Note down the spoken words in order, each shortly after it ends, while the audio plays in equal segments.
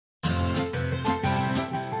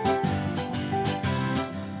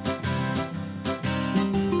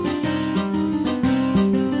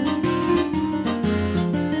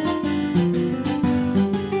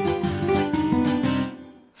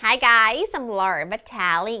Hi guys, I'm Laura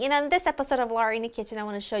Vitale, and on this episode of Laura in the Kitchen, I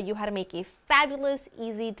want to show you how to make a fabulous,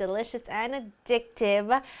 easy, delicious, and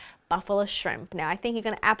addictive buffalo shrimp. Now, I think you're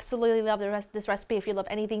going to absolutely love this recipe if you love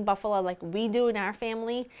anything buffalo like we do in our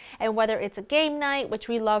family, and whether it's a game night, which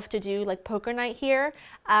we love to do like poker night here,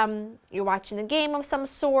 you're watching a game of some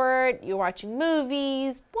sort, you're watching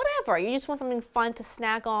movies, whatever, you just want something fun to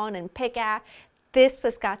snack on and pick at, this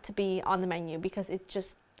has got to be on the menu because it's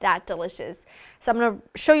just that delicious. So I'm going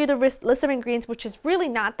to show you the list of ingredients, which is really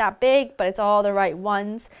not that big, but it's all the right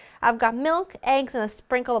ones. I've got milk, eggs, and a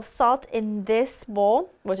sprinkle of salt in this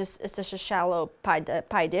bowl, which is it's just a shallow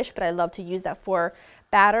pie dish, but I love to use that for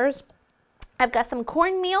batters. I've got some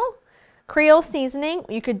cornmeal, Creole seasoning.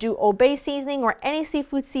 You could do Obey seasoning or any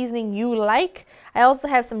seafood seasoning you like. I also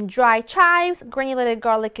have some dry chives, granulated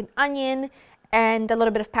garlic and onion, and a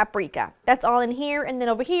little bit of paprika. That's all in here. And then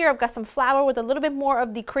over here, I've got some flour with a little bit more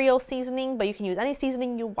of the Creole seasoning, but you can use any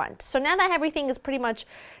seasoning you want. So now that everything is pretty much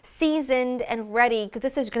seasoned and ready, because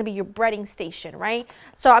this is gonna be your breading station, right?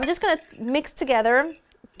 So I'm just gonna mix together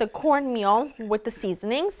the cornmeal with the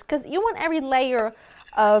seasonings, because you want every layer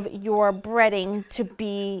of your breading to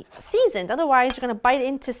be seasoned. Otherwise, you're gonna bite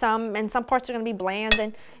into some, and some parts are gonna be bland,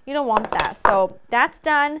 and you don't want that. So that's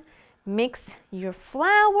done. Mix your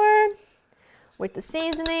flour with the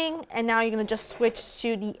seasoning, and now you're gonna just switch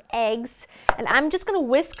to the eggs, and I'm just gonna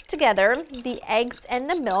whisk together the eggs and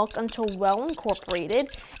the milk until well incorporated.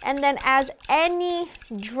 And then as any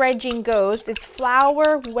dredging goes, it's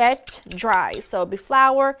flour, wet, dry. So it'll be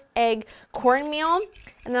flour, egg, cornmeal,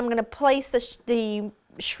 and then I'm gonna place the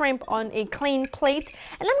shrimp on a clean plate,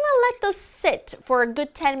 and I'm gonna let those sit for a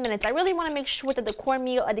good 10 minutes. I really want to make sure that the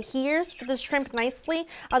cornmeal adheres to the shrimp nicely,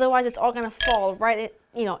 otherwise it's all gonna fall right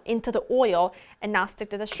into the oil and not stick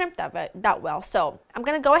to the shrimp that well. So I'm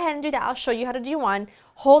gonna go ahead and do that. I'll show you how to do one.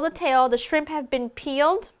 Hold the tail. The shrimp have been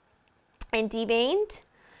peeled and deveined.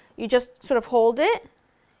 You just sort of hold it.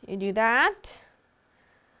 You do that,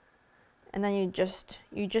 and then you just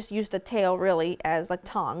use the tail really as like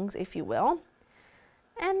tongs, if you will.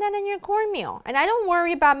 And then in your cornmeal. And I don't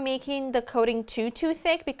worry about making the coating too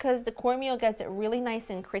thick, because the cornmeal gets it really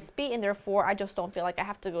nice and crispy, and therefore I just don't feel like I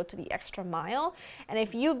have to go to the extra mile. And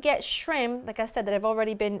if you get shrimp, like I said, that have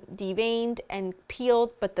already been deveined and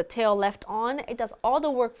peeled, but the tail left on, it does all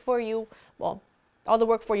the work for you. Well, all the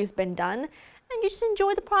work for you has been done, and you just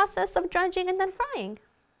enjoy the process of dredging and then frying.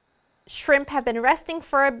 Shrimp have been resting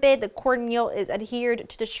for a bit. The cornmeal is adhered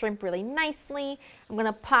to the shrimp really nicely. I'm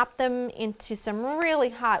gonna pop them into some really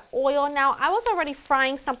hot oil. Now, I was already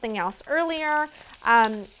frying something else earlier,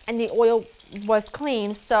 and the oil was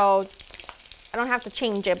clean, so I don't have to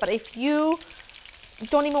change it. But if you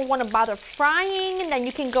don't even want to bother frying, then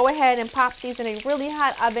you can go ahead and pop these in a really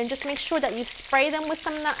hot oven. Just make sure that you spray them with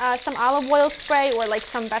some olive oil spray or like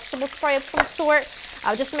some vegetable spray of some sort.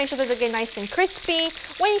 Just to make sure that they get nice and crispy.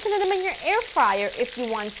 Or you can do them in your air fryer if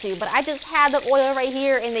you want to. But I just had the oil right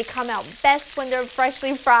here, and they come out best when they're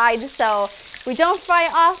freshly fried. So we don't fry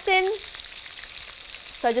often,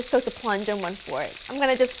 so I just took the plunge and went for it. I'm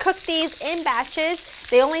gonna just cook these in batches.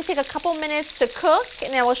 They only take a couple minutes to cook,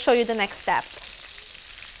 and then we'll show you the next step.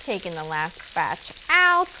 Taking the last batch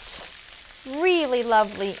out. Really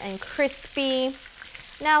lovely and crispy.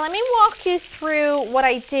 Now let me walk you through what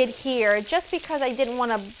I did here, just because I didn't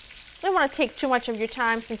want to take too much of your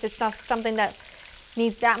time, since it's not something that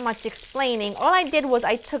needs that much explaining. All I did was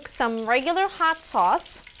I took some regular hot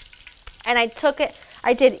sauce, and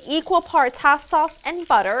I did equal parts hot sauce and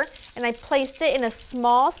butter, and I placed it in a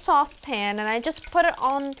small saucepan, and I just put it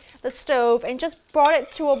on the stove and just brought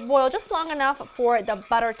it to a boil just long enough for the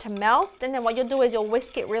butter to melt. And then what you'll do is you'll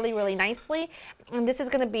whisk it really, really nicely. And this is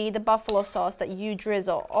going to be the buffalo sauce that you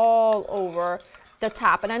drizzle all over the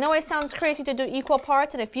top. And I know it sounds crazy to do equal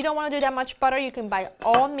parts, and if you don't want to do that much butter, you can by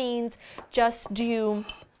all means just do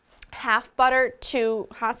half butter to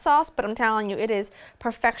hot sauce, but I'm telling you, it is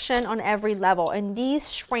perfection on every level. And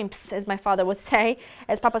these shrimps, as my father would say,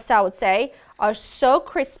 as Papa Sal would say, are so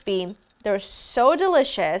crispy. They're so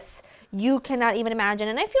delicious. You cannot even imagine.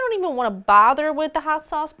 And if you don't even want to bother with the hot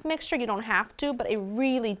sauce mixture, you don't have to, but it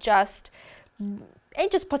really just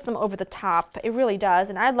puts them over the top. It really does.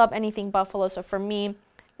 And I love anything buffalo, so for me,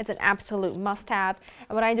 it's an absolute must-have.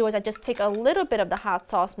 And what I do is I just take a little bit of the hot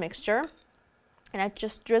sauce mixture, and I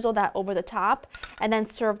just drizzle that over the top, and then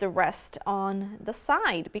serve the rest on the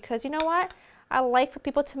side, because you know what? I like for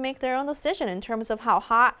people to make their own decision in terms of how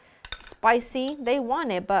hot, spicy they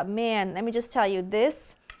want it. But man, let me just tell you,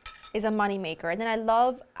 this is a moneymaker. And then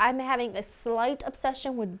I'm having a slight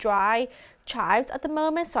obsession with dry chives at the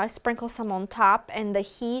moment, so I sprinkle some on top, and the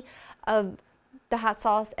heat of the hot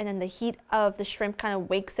sauce and then the heat of the shrimp kind of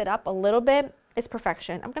wakes it up a little bit, it's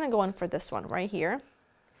perfection. I'm gonna go in for this one right here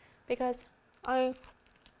because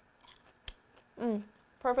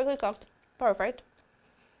perfectly cooked, perfect.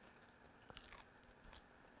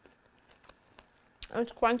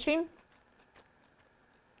 It's crunchy,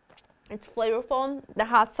 it's flavorful, the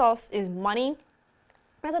hot sauce is money.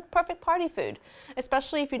 It's a perfect party food,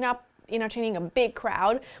 especially if you're not entertaining a big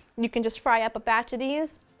crowd. You can just fry up a batch of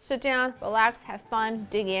these, sit down, relax, have fun,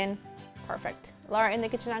 dig in. Perfect.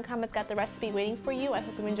 LauraInTheKitchen.com has got the recipe waiting for you. I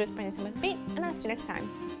hope you enjoy spending time with me, and I'll see you next time.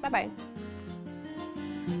 Bye-bye.